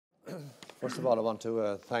First of all, I want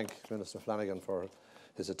to thank Minister Flanagan for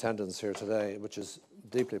his attendance here today, which is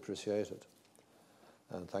deeply appreciated.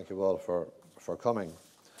 And thank you all for coming.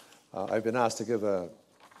 I've been asked to give a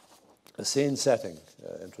scene-setting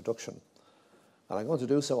introduction. And I'm going to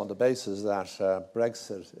do so on the basis that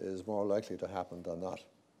Brexit is more likely to happen than not.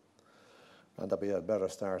 And that we had better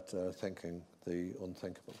start thinking the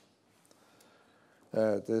unthinkable.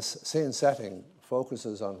 This scene-setting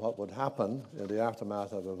focuses on what would happen in the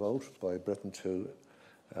aftermath of a vote by Britain to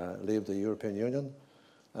leave the European Union,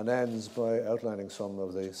 and ends by outlining some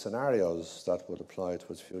of the scenarios that would apply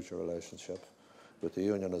to its future relationship with the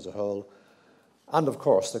Union as a whole, and of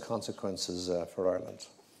course the consequences for Ireland.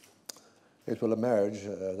 It will emerge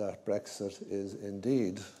that Brexit is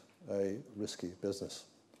indeed a risky business.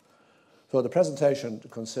 So the presentation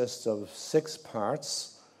consists of 6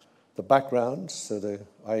 parts: the background to the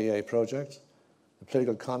IIEA project, the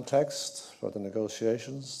political context for the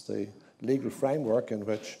negotiations, the legal framework in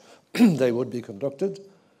which they would be conducted,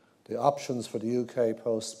 the options for the UK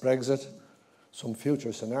post-Brexit, some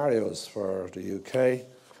future scenarios for the UK,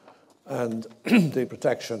 and the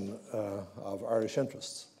protection of Irish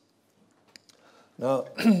interests. Now,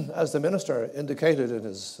 as the Minister indicated in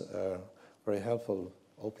his very helpful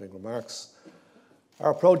opening remarks,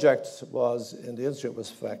 our project was, in the Institute,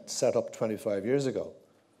 was in fact set up 25 years ago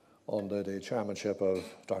under the chairmanship of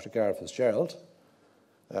Dr. Gareth Fitzgerald,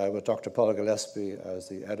 with Dr. Paul Gillespie as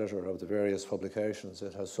the editor of the various publications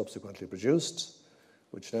it has subsequently produced,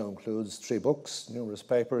 which now includes 3 books, numerous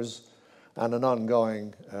papers, and an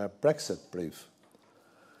ongoing Brexit brief.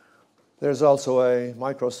 There's also a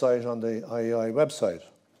microsite on the IEI website.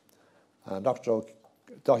 And Dr.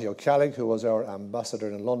 Daithí O'Kellig, who was our ambassador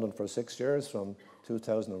in London for 6 years from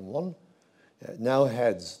 2001, now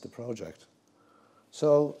heads the project.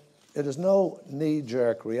 So it is no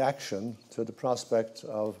knee-jerk reaction to the prospect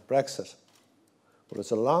of Brexit, but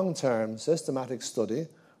it's a long-term systematic study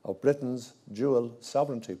of Britain's dual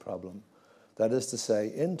sovereignty problem, that is to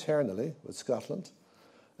say, internally with Scotland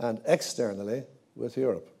and externally with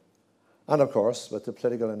Europe, and of course with the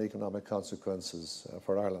political and economic consequences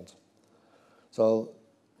for Ireland. So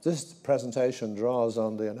this presentation draws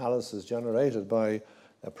on the analysis generated by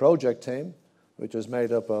a project team which is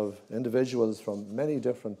made up of individuals from many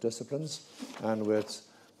different disciplines and with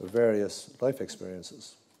various life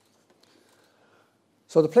experiences.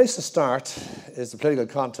 So the place to start is the political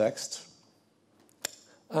context.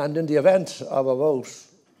 And in the event of a vote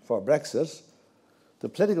for Brexit, the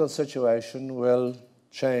political situation will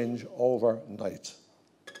change overnight.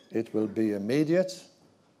 It will be immediate,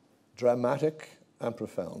 dramatic, and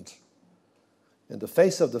profound. In the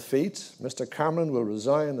face of defeat, Mr. Cameron will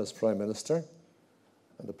resign as Prime Minister,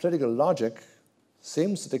 and the political logic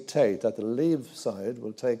seems to dictate that the Leave side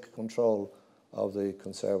will take control of the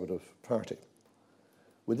Conservative Party.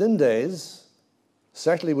 Within days,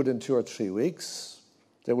 certainly within 2 or 3 weeks,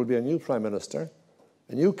 there will be a new Prime Minister,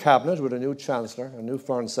 a new cabinet with a new Chancellor, a new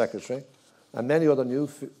Foreign Secretary, and many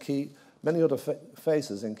other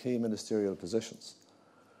faces in key ministerial positions.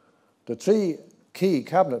 The 3 key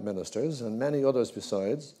cabinet ministers, and many others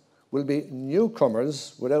besides, will be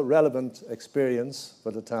newcomers without relevant experience for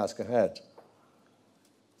the task ahead.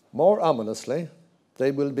 More ominously,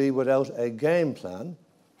 they will be without a game plan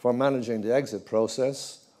for managing the exit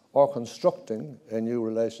process or constructing a new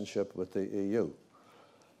relationship with the EU.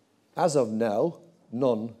 As of now,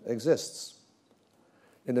 none exists.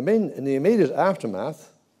 In the immediate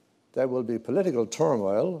aftermath, there will be political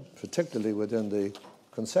turmoil, particularly within the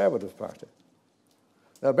Conservative Party.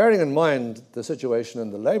 Now, bearing in mind the situation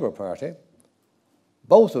in the Labour Party,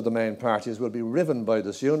 both of the main parties will be riven by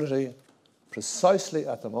disunity precisely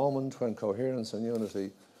at the moment when coherence and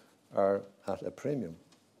unity are at a premium.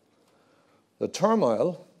 The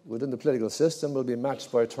turmoil within the political system will be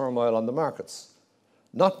matched by turmoil on the markets,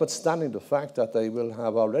 notwithstanding the fact that they will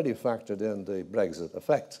have already factored in the Brexit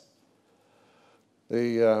effect.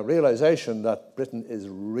 The realisation that Britain is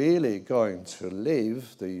really going to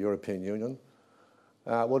leave the European Union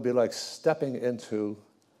would be like stepping into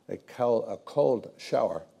a cold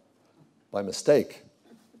shower by mistake.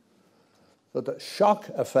 So the shock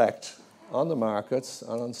effect on the markets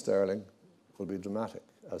and on sterling will be dramatic,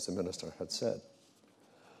 as the Minister had said.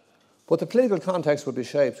 But the political context will be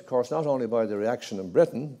shaped, of course, not only by the reaction in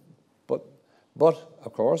Britain, but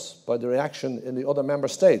of course, by the reaction in the other member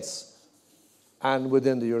states and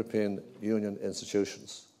within the European Union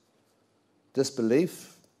institutions.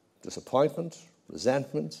 Disbelief, disappointment,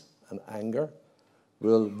 resentment, and anger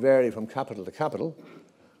will vary from capital to capital,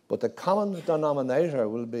 but the common denominator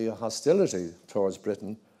will be a hostility towards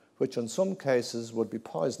Britain, which in some cases would be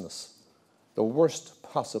poisonous, the worst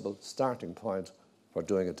possible starting point for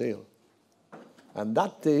doing a deal. And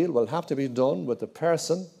that deal will have to be done with the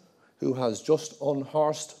person who has just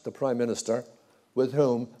unhorsed the Prime Minister with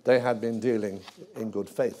whom they had been dealing in good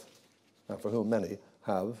faith, and for whom many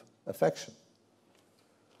have affection.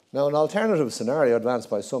 Now, an alternative scenario advanced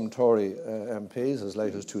by some Tory MPs as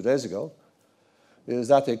late as 2 days ago is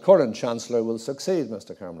that the current Chancellor will succeed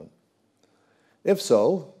Mr Cameron. If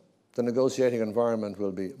so, the negotiating environment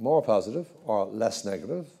will be more positive or less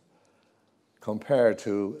negative compared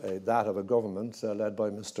to that of a government led by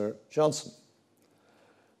Mr Johnson.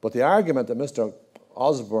 But the argument that Mr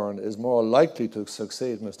Osborne is more likely to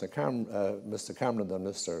succeed Mr Cameron than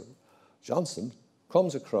Mr Johnson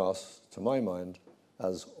comes across, to my mind,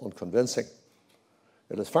 as unconvincing.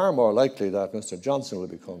 It is far more likely that Mr Johnson will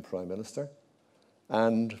become Prime Minister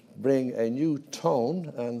and bring a new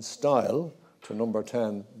tone and style to number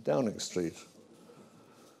 10 Downing Street.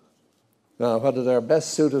 Now, whether they're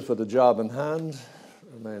best suited for the job in hand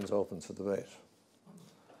remains open to debate.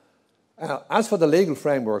 As for the legal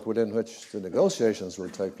framework within which the negotiations will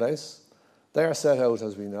take place, they are set out,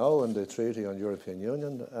 as we know, in the Treaty on European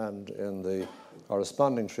Union and in the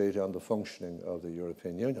corresponding Treaty on the Functioning of the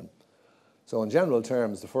European Union. So in general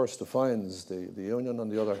terms, the first defines the Union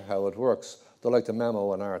and the other how it works. They're like the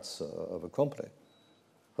memo and arts of a company.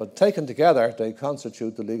 But taken together, they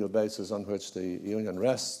constitute the legal basis on which the Union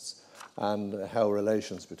rests and how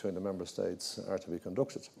relations between the member states are to be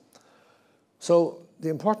conducted. So the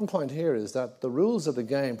important point here is that the rules of the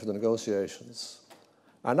game for the negotiations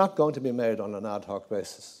are not going to be made on an ad hoc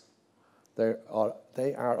basis.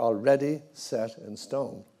 They are already set in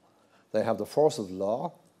stone. They have the force of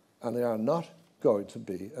law, and they are not going to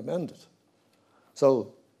be amended.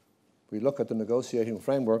 So we look at the negotiating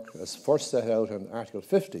framework as first set out in Article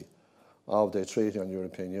 50 of the Treaty on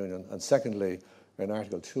European Union, and secondly in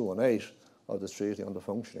Article 218 of the Treaty on the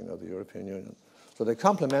Functioning of the European Union. So they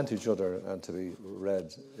complement each other and to be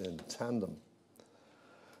read in tandem.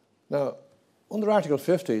 Now, under Article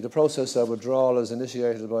 50, the process of withdrawal is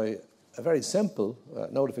initiated by a very simple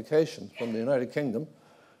notification from the United Kingdom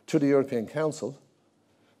to the European Council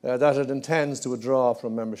that it intends to withdraw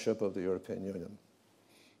from membership of the European Union.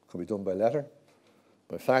 It can be done by letter,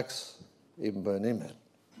 by fax, even by an email.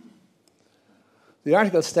 The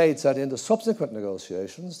article states that in the subsequent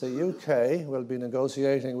negotiations, the UK will be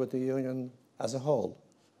negotiating with the Union as a whole,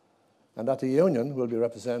 and that the Union will be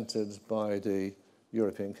represented by the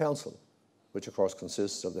European Council, which of course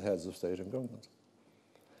consists of the heads of state and government.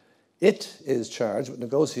 It is charged with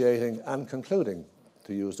negotiating and concluding,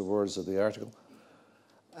 to use the words of the article,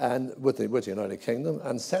 and with the United Kingdom,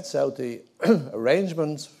 and sets out the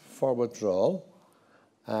arrangements for withdrawal,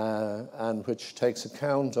 and which takes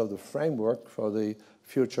account of the framework for the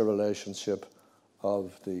future relationship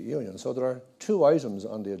of the Union. So there are two items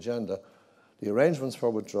on the agenda: the arrangements for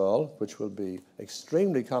withdrawal, which will be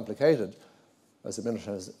extremely complicated, as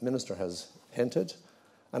the Minister has hinted,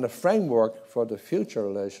 and a framework for the future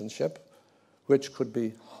relationship, which could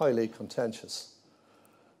be highly contentious.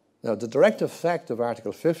 Now, the direct effect of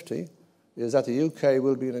Article 50 is that the UK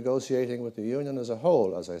will be negotiating with the Union as a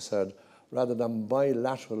whole, as I said, rather than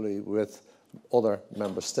bilaterally with other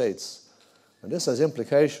member states. And this has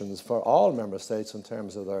implications for all member states in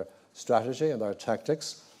terms of their strategy and their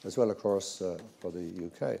tactics, as well, of course, for the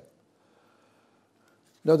UK.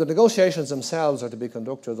 Now, the negotiations themselves are to be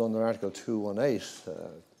conducted under Article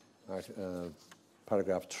 218,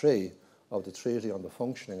 paragraph 3 of the Treaty on the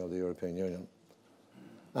Functioning of the European Union.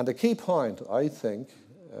 And the key point, I think,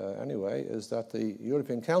 anyway, is that the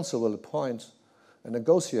European Council will appoint a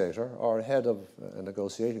negotiator or a head of a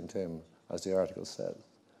negotiating team, as the article says.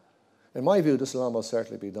 In my view, this will almost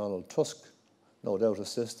certainly be Donald Tusk, no doubt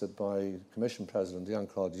assisted by Commission President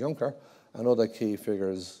Jean-Claude Juncker and other key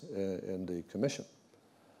figures in the Commission.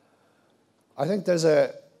 I think there's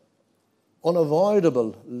an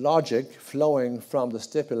unavoidable logic flowing from the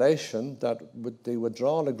stipulation that the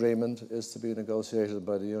withdrawal agreement is to be negotiated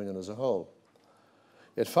by the Union as a whole.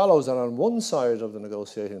 It follows that on one side of the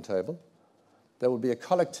negotiating table, there will be a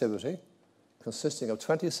collectivity consisting of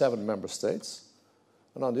 27 member states,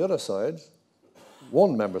 and on the other side,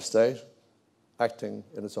 one member state acting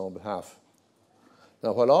in its own behalf.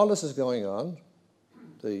 Now, while all this is going on,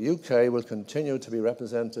 the UK will continue to be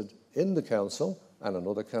represented in the Council and in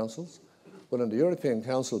other councils, but in the European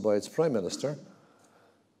Council by its Prime Minister.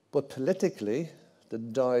 But politically, the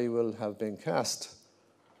die will have been cast.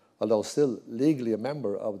 Although still legally a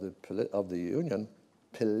member of the Union,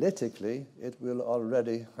 politically it will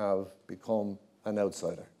already have become an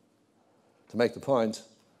outsider. To make the point,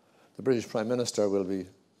 the British Prime Minister will be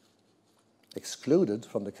excluded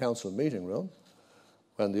from the Council meeting room,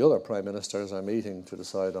 when the other prime ministers are meeting to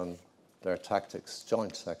decide on their tactics,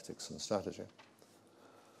 joint tactics and strategy.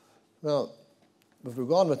 Now, if we're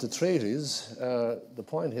going with the treaties, the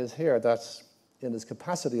point is here that in his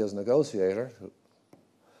capacity as negotiator,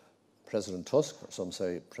 President Tusk, or some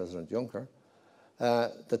say President Juncker,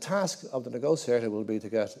 the task of the negotiator will be to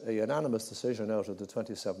get a unanimous decision out of the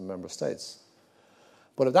 27 member states.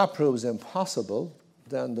 But if that proves impossible,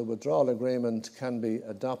 then the withdrawal agreement can be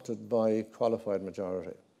adopted by qualified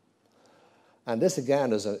majority. And this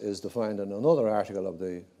again is defined in another article of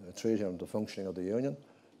the Treaty on the Functioning of the Union.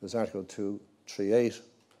 There's Article 238,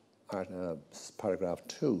 paragraph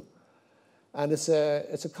 2. And it's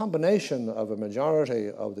a combination of a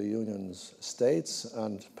majority of the Union's states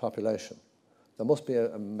and population. There must be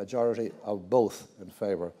a majority of both in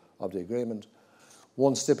favour of the agreement.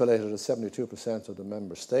 One stipulated as 72% of the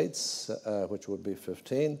member states, which would be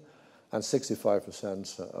 15, and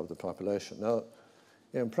 65% of the population. Now,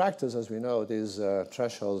 in practice, as we know, these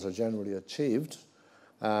thresholds are generally achieved,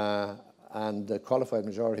 and the qualified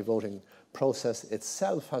majority voting process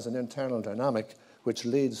itself has an internal dynamic which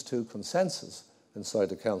leads to consensus inside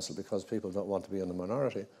the Council because people don't want to be in the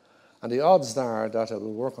minority. And the odds are that it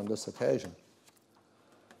will work on this occasion,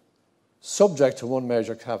 subject to one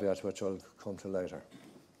major caveat, which I'll come to later.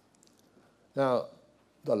 Now,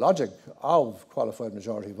 the logic of qualified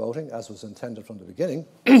majority voting, as was intended from the beginning,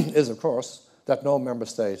 is, of course, that no member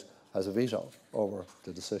state has a veto over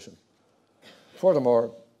the decision.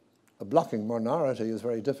 Furthermore, a blocking minority is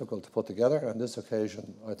very difficult to put together, and this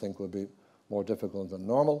occasion, I think, will be more difficult than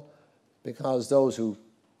normal, because those who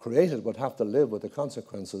create it would have to live with the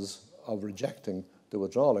consequences of rejecting the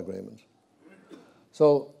withdrawal agreement.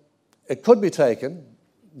 So it could be taken,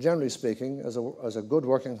 generally speaking, as a good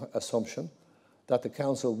working assumption that the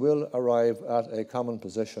Council will arrive at a common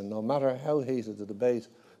position, no matter how heated the debate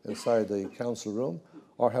inside the Council room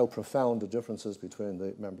or how profound the differences between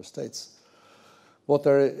the member states. But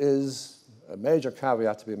there is a major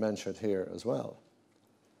caveat to be mentioned here as well.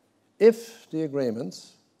 If the agreement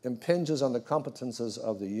impinges on the competences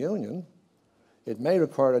of the Union, it may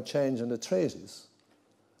require a change in the treaties,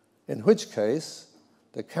 in which case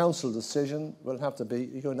the Council decision will have to be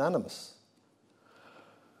unanimous.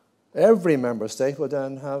 Every member state would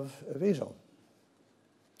then have a veto.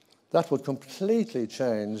 That would completely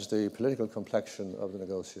change the political complexion of the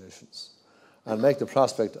negotiations and make the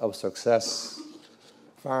prospect of success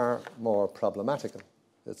far more problematical.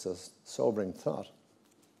 It's a sobering thought.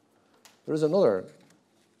 There is another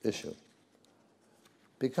issue.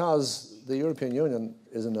 Because the European Union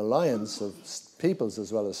is an alliance of peoples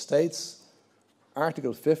as well as states,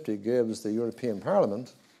 Article 50 gives the European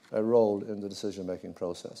Parliament a role in the decision-making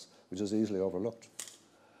process, which is easily overlooked.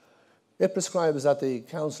 It prescribes that the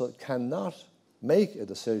Council cannot make a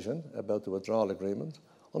decision about the withdrawal agreement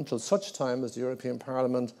until such time as the European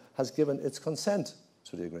Parliament has given its consent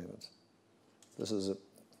to the agreement. This is a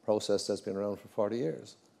process that's been around for 40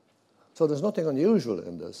 years. So there's nothing unusual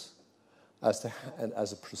in this as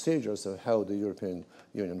a procedure as to how the European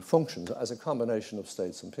Union functions as a combination of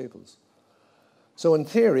states and peoples. So in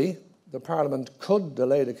theory, the Parliament could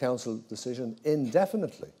delay the Council decision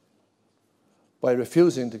indefinitely by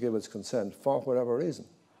refusing to give its consent for whatever reason.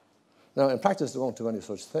 Now, in practice, they won't do any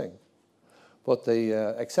such thing. But the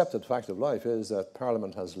accepted fact of life is that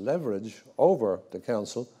Parliament has leverage over the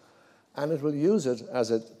Council, and it will use it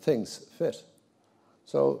as it thinks fit.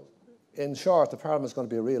 So, in short, the Parliament is going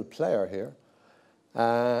to be a real player here,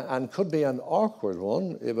 and could be an awkward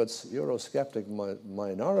one if its Eurosceptic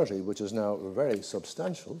minority, which is now very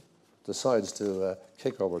substantial, decides to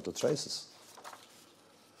kick over the traces.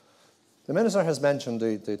 The Minister has mentioned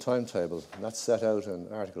the timetable, and that's set out in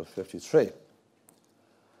Article 53.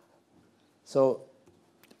 So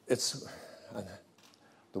it's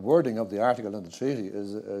the wording of the article in the treaty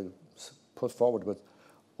is put forward with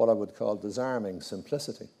what I would call disarming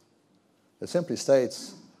simplicity. It simply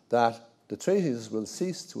states that the treaties will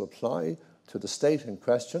cease to apply to the state in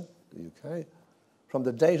question, the UK, from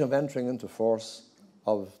the date of entering into force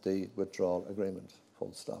of the withdrawal agreement,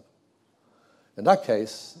 full stop. In that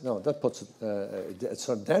case, no, that puts it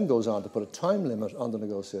sort of then goes on to put a time limit on the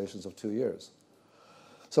negotiations of 2 years.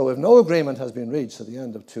 So if no agreement has been reached at the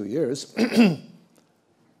end of 2 years, then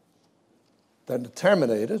it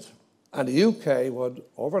terminated, and the UK would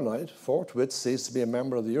overnight, forthwith, cease to be a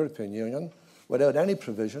member of the European Union without any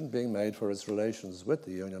provision being made for its relations with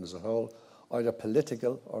the Union as a whole, either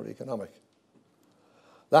political or economic.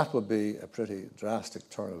 That would be a pretty drastic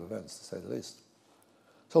turn of events, to say the least.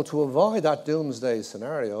 So to avoid that doomsday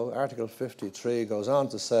scenario, Article 53 goes on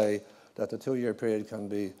to say that the 2-year period can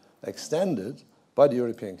be extended by the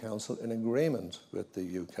European Council in agreement with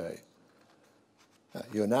the UK,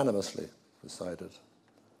 unanimously decided.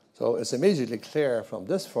 So it's immediately clear from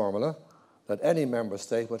this formula that any member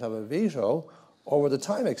state would have a veto over the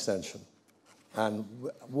time extension and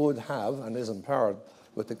would have and is empowered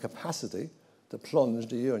with the capacity to plunge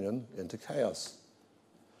the Union into chaos.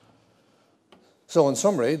 So in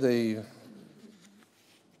summary, the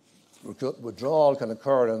withdrawal can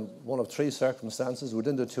occur in one of three circumstances: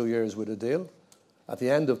 within the 2 years with a deal, at the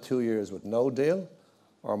end of 2 years with no deal,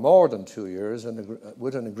 or more than 2 years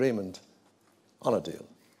with an agreement on a deal.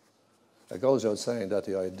 It goes without saying that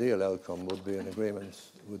the ideal outcome would be an agreement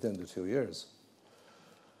within the 2 years.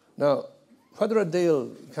 Now, whether a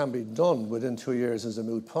deal can be done within 2 years is a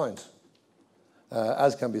moot point,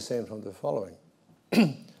 as can be seen from the following.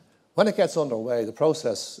 When it gets underway, the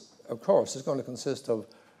process, of course, is going to consist of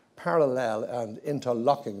parallel and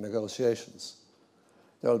interlocking negotiations.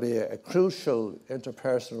 There will be a crucial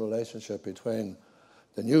interpersonal relationship between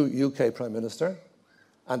the new UK Prime Minister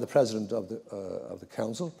and the President of the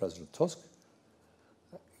Council, President Tusk.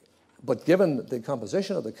 But given the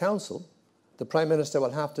composition of the Council, the Prime Minister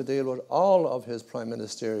will have to deal with all of his prime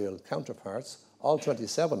ministerial counterparts, all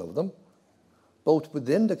 27 of them, both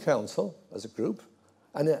within the Council as a group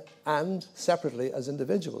and separately as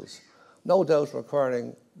individuals, no doubt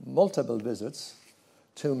requiring multiple visits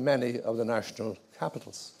to many of the national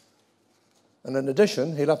capitals. And in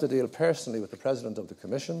addition, he'll have to deal personally with the President of the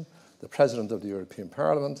Commission, the President of the European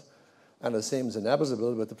Parliament, and it seems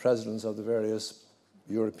inevitable with the presidents of the various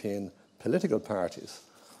European political parties.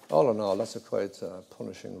 All in all, that's a quite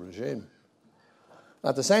punishing regime.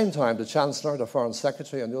 At the same time, the Chancellor, the Foreign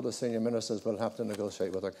Secretary, and the other senior ministers will have to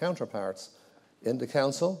negotiate with their counterparts in the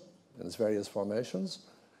Council, in its various formations,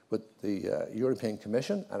 with the European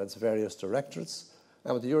Commission and its various directorates,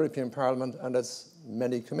 and with the European Parliament and its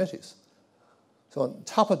many committees. So on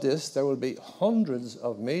top of this, there will be hundreds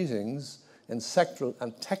of meetings in sectoral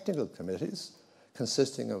and technical committees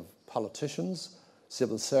consisting of politicians,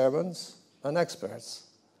 civil servants, and experts.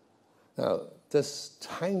 Now, this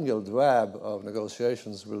tangled web of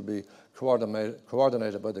negotiations will be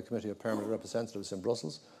coordinated by the Committee of Permanent Representatives in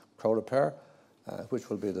Brussels, COREPER, which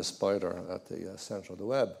will be the spider at the centre of the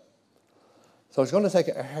web. So it's going to take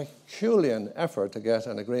a Herculean effort to get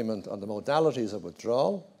an agreement on the modalities of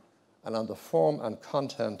withdrawal and on the form and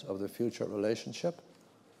content of the future relationship,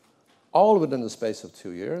 all within the space of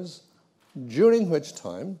 2 years, during which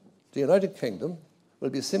time the United Kingdom will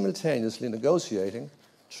be simultaneously negotiating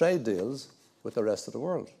trade deals with the rest of the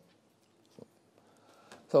world.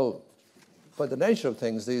 So by the nature of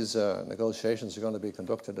things, these negotiations are going to be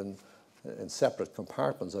conducted in separate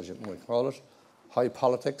compartments, as you might call it. High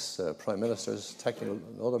politics, prime ministers, technical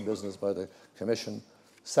and other business by the Commission,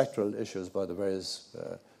 sectoral issues by the various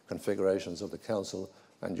configurations of the Council,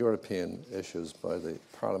 and European issues by the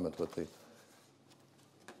Parliament, with the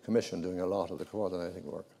Commission doing a lot of the coordinating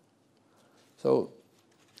work. So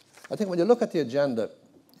I think when you look at the agenda,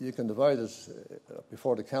 you can divide it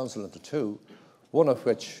before the Council into two, one of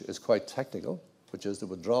which is quite technical, which is the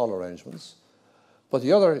withdrawal arrangements, but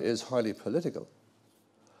the other is highly political.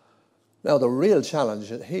 Now, the real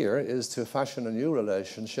challenge here is to fashion a new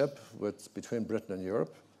relationship between Britain and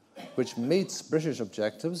Europe, which meets British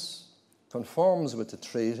objectives, conforms with the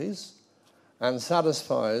treaties, and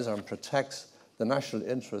satisfies and protects the national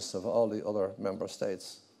interests of all the other member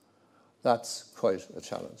states. That's quite a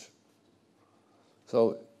challenge.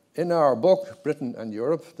 So in our book, Britain and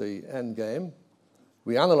Europe, The End Game,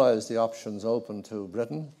 we analysed the options open to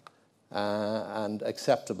Britain and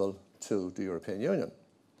acceptable to the European Union.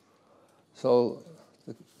 So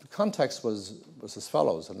the context was as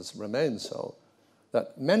follows, and it remains so,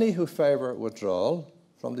 that many who favour withdrawal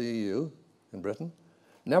from the EU in Britain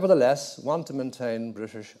nevertheless want to maintain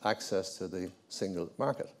British access to the single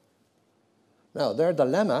market. Now, their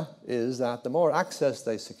dilemma is that the more access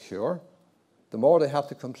they secure, the more they have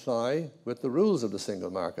to comply with the rules of the single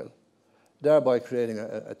market, thereby creating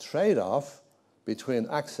a trade-off between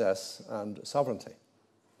access and sovereignty.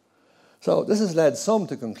 So this has led some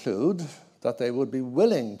to conclude that they would be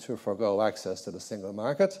willing to forgo access to the single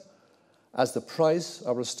market as the price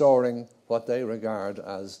of restoring what they regard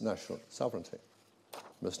as national sovereignty.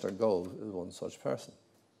 Mr. Gove is one such person.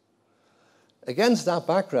 Against that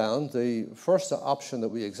background, the first option that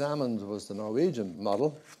we examined was the Norwegian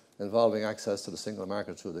model, involving access to the single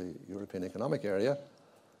market through the European Economic Area,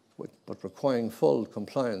 but requiring full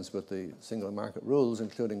compliance with the single market rules,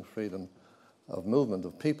 including freedom of movement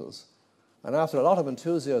of peoples. And after a lot of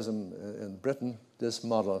enthusiasm in Britain, this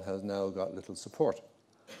model has now got little support.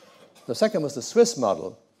 The second was the Swiss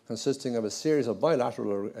model, consisting of a series of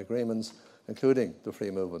bilateral agreements including the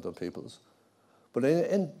free movement of peoples. But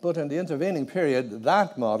in the intervening period,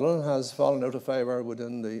 that model has fallen out of favour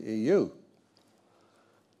within the EU.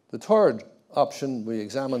 The third option we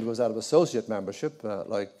examined was that of associate membership,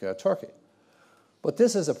 like Turkey. But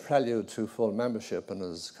this is a prelude to full membership, and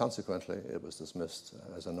consequently it was dismissed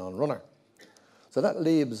as a non-runner. So that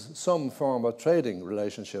leaves some form of trading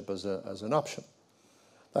relationship as an option.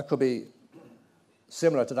 That could be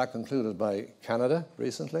similar to that concluded by Canada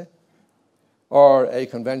recently, or a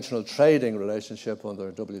conventional trading relationship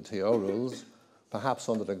under WTO rules, perhaps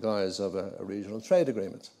under the guise of a regional trade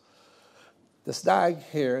agreement. The snag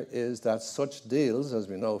here is that such deals, as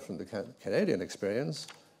we know from the Canadian experience,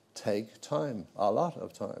 take time, a lot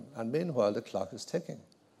of time, and meanwhile the clock is ticking.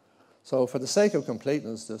 So for the sake of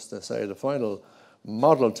completeness, just to say the final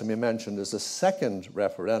model to be mentioned is the second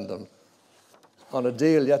referendum on a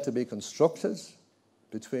deal yet to be constructed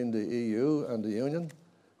between the EU and the Union,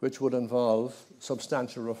 which would involve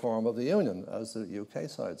substantial reform of the Union, as the UK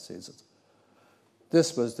side sees it.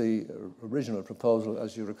 This was the original proposal,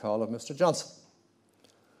 as you recall, of Mr. Johnson.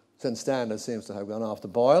 Since then, it seems to have gone off the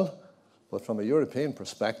boil, but from a European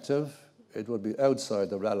perspective, it would be outside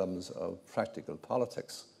the realms of practical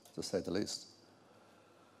politics, to say the least.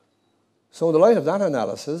 So in the light of that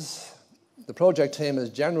analysis, the project team is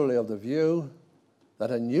generally of the view that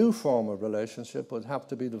a new form of relationship would have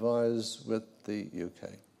to be devised with the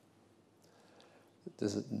UK.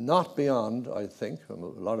 This is not beyond, I think, a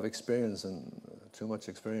lot of experience and too much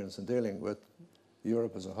experience in dealing with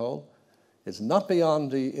Europe as a whole. It's not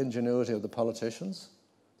beyond the ingenuity of the politicians,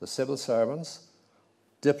 the civil servants,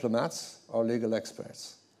 diplomats, or legal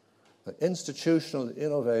experts. The institutional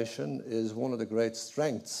innovation is one of the great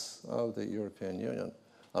strengths of the European Union,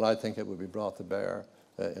 and I think it would be brought to bear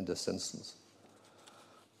in this instance.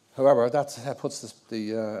 However, that puts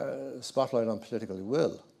the spotlight on political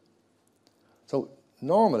will. So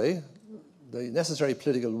normally, the necessary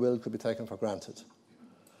political will could be taken for granted.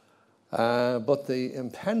 But the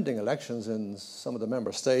impending elections in some of the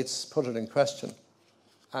member states put it in question,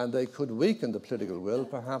 and they could weaken the political will,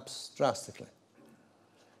 perhaps drastically.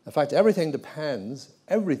 In fact, everything depends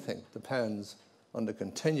on the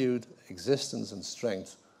continued existence and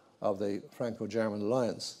strength of the Franco-German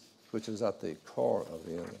alliance, which is at the core of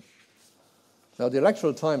the Union. Now, the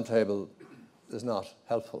electoral timetable is not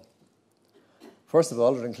helpful. First of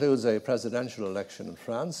all, it includes a presidential election in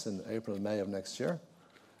France in April, May of next year,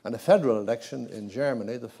 and a federal election in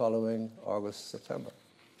Germany the following August, September.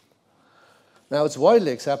 Now, it's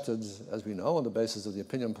widely accepted, as we know, on the basis of the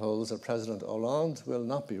opinion polls, that President Hollande will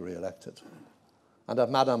not be re-elected, and that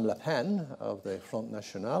Madame Le Pen of the Front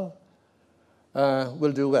National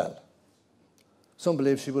will do well. Some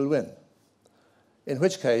believe she will win, in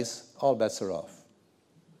which case all bets are off.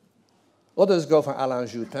 Others go for Alain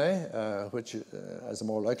Juppé, which as a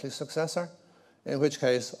more likely successor, in which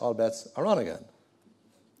case all bets are on again.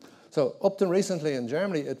 So up to recently in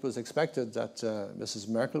Germany, it was expected that Mrs.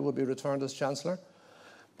 Merkel would be returned as Chancellor,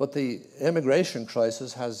 but the immigration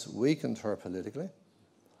crisis has weakened her politically,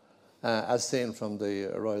 as seen from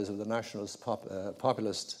the rise of the nationalist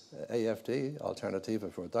populist AfD, Alternative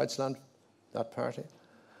für Deutschland, that party.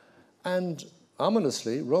 And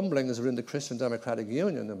ominously, rumblings are in the Christian Democratic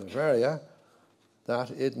Union in Bavaria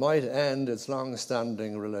that it might end its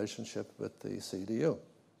long-standing relationship with the CDU.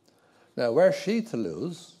 Now, were she to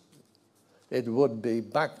lose, it would be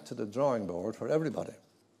back to the drawing board for everybody.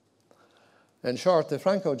 In short, the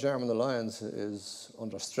Franco-German alliance is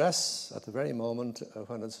under stress at the very moment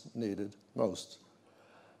when it's needed most.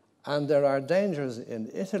 And there are dangers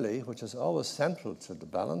in Italy, which is always central to the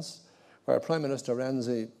balance, where Prime Minister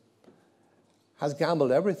Renzi has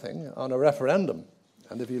gambled everything on a referendum.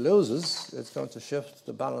 And if he loses, it's going to shift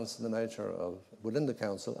the balance in the nature of within the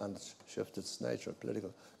council and shift its nature,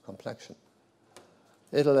 political complexion.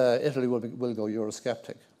 Italy will go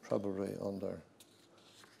Eurosceptic, probably under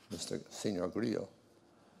Mr. Signor Grillo.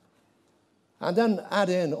 And then add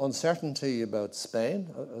in uncertainty about Spain,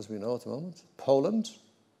 as we know at the moment, Poland,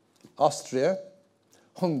 Austria,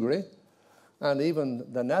 Hungary, and even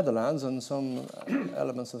the Netherlands and some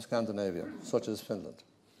elements of Scandinavia, such as Finland.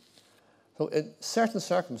 So in certain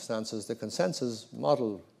circumstances, the consensus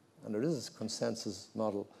model, and there is a consensus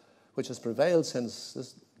model, which has prevailed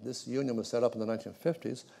since this union was set up in the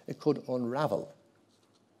 1950s, it could unravel.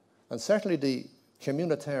 And certainly the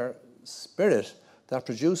communautaire spirit that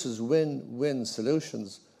produces win-win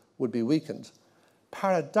solutions would be weakened,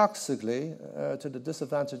 paradoxically to the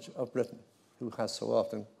disadvantage of Britain, who has so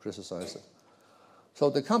often criticised it. So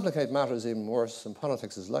to complicate matters even worse, and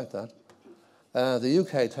politics is like that, the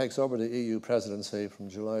UK takes over the EU presidency from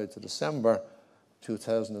July to December,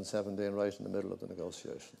 2017, right in the middle of the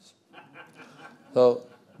negotiations. So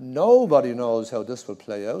nobody knows how this will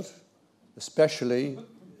play out, especially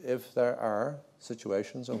if there are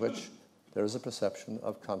situations in which there is a perception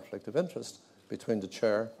of conflict of interest between the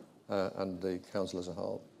chair and the council as a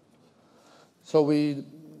whole. So we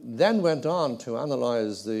then went on to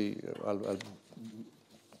analyse I'll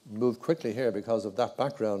move quickly here because of that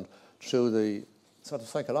background, through the sort of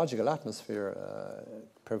psychological atmosphere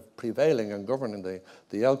prevailing and governing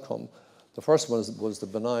the outcome. The first one was the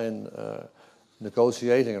benign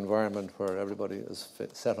negotiating environment where everybody is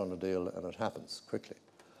set on a deal and it happens quickly.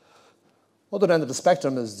 Other end of the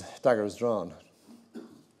spectrum is daggers drawn,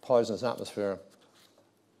 poisonous atmosphere.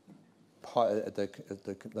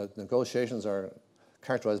 The negotiations are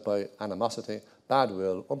characterised by animosity, bad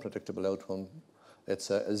will, unpredictable outcome. It's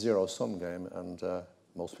a zero-sum game, and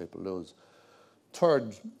most people lose.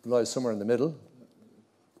 Third lies somewhere in the middle,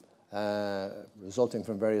 resulting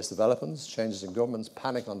from various developments, changes in governments,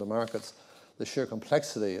 panic on the markets, the sheer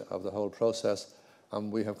complexity of the whole process,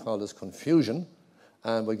 and we have called this confusion,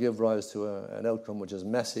 and we give rise to an outcome which is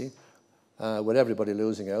messy, with everybody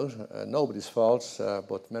losing out. Nobody's fault,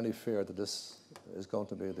 but many fear that this is going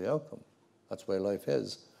to be the outcome. That's the way life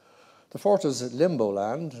is. The fourth is limbo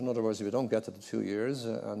land. In other words, if you don't get to the 2 years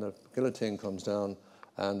and the guillotine comes down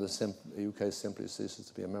and the UK simply ceases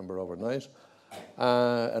to be a member overnight.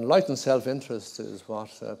 Enlightened self-interest is what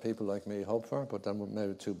people like me hope for, but then we're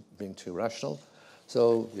maybe being too rational.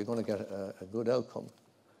 So you're going to get a good outcome.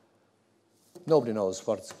 Nobody knows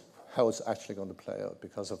how it's actually going to play out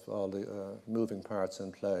because of all the moving parts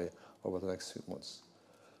in play over the next few months.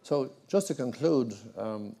 So just to conclude,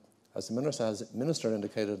 as the Minister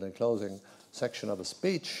indicated in the closing section of his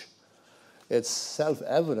speech, it's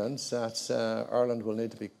self-evident that Ireland will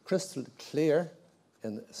need to be crystal clear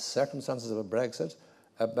in circumstances of a Brexit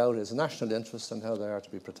about its national interests and how they are to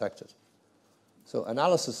be protected. So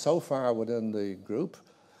analysis so far within the group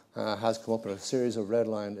has come up with a series of red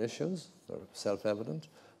line issues. They're self-evident.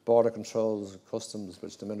 Border controls, customs,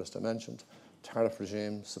 which the Minister mentioned, tariff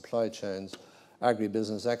regime, supply chains,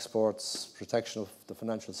 agribusiness, exports, protection of the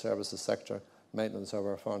financial services sector, maintenance of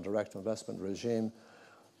our foreign direct investment regime,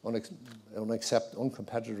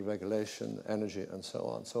 uncompetitive regulation, energy, and so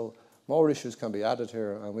on. So more issues can be added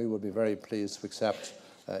here, and we would be very pleased to accept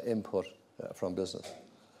input from business.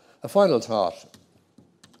 A final thought.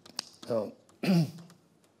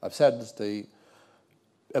 I've said the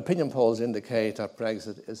opinion polls indicate that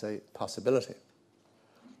Brexit is a possibility,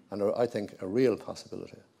 and I think a real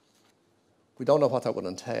possibility. We don't know what that would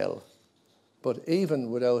entail, but even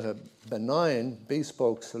without a benign,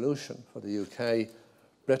 bespoke solution for the UK,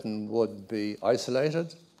 Britain would be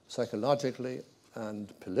isolated psychologically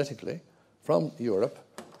and politically from Europe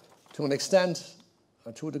to an extent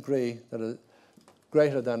and to a degree that is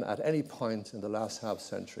greater than at any point in the last half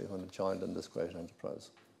century when it joined in this great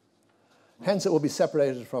enterprise. Hence, it will be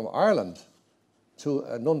separated from Ireland to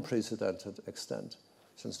an unprecedented extent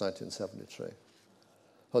since 1973.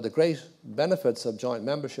 So the great benefits of joint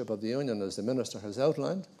membership of the Union, as the Minister has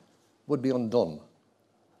outlined, would be undone.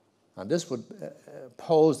 And this would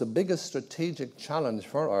pose the biggest strategic challenge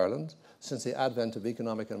for Ireland since the advent of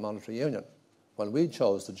economic and monetary union, when we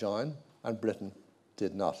chose to join and Britain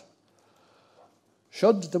did not.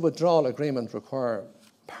 Should the withdrawal agreement require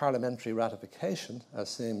parliamentary ratification, as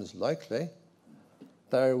seems likely,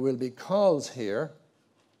 there will be calls here,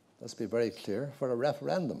 let's be very clear, for a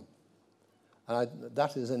referendum. And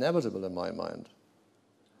that is inevitable in my mind.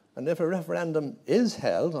 And if a referendum is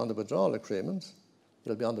held on the withdrawal agreement,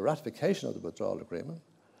 it'll be on the ratification of the withdrawal agreement,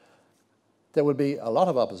 there will be a lot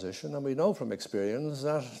of opposition, and we know from experience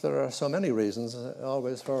that there are so many reasons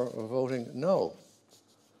always for voting no.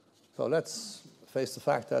 So let's face the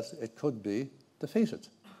fact that it could be defeated.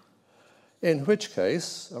 In which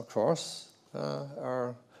case, of course,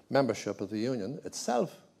 our membership of the Union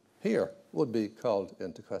itself here would be called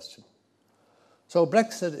into question. So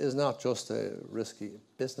Brexit is not just a risky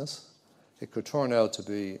business. It could turn out to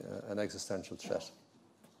be an existential threat.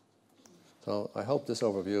 So I hope this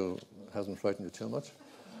overview hasn't frightened you too much.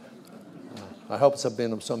 I hope it's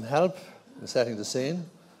been of some help in setting the scene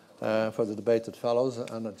for the debate that follows.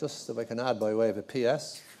 And just if I can add by way of a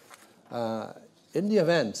PS, in the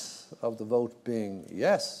event of the vote being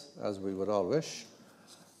yes, as we would all wish,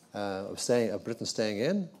 of Britain staying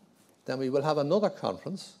in, then we will have another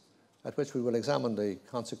conference at which we will examine the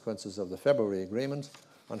consequences of the February agreement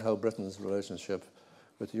and how Britain's relationship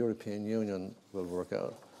with the European Union will work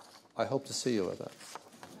out. I hope to see you at that.